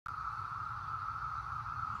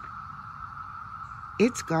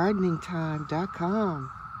It's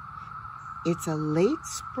gardeningtime.com. It's a late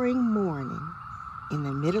spring morning in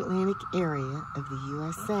the mid-Atlantic area of the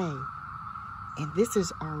USA. And this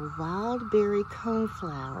is our wild berry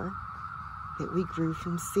coneflower that we grew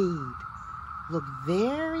from seed. Look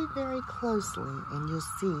very, very closely and you'll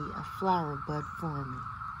see a flower bud forming.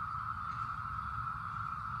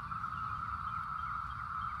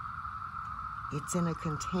 It's in a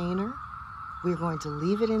container. We're going to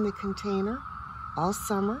leave it in the container all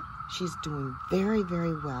summer. She's doing very,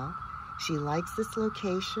 very well. She likes this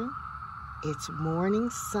location. It's morning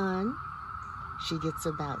sun. She gets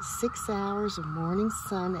about 6 hours of morning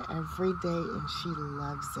sun every day and she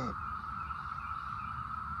loves it.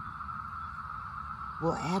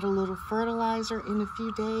 We'll add a little fertilizer in a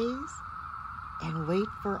few days and wait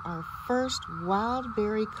for our first wild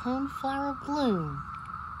berry coneflower bloom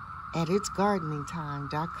at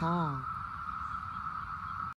itsgardeningtime.com.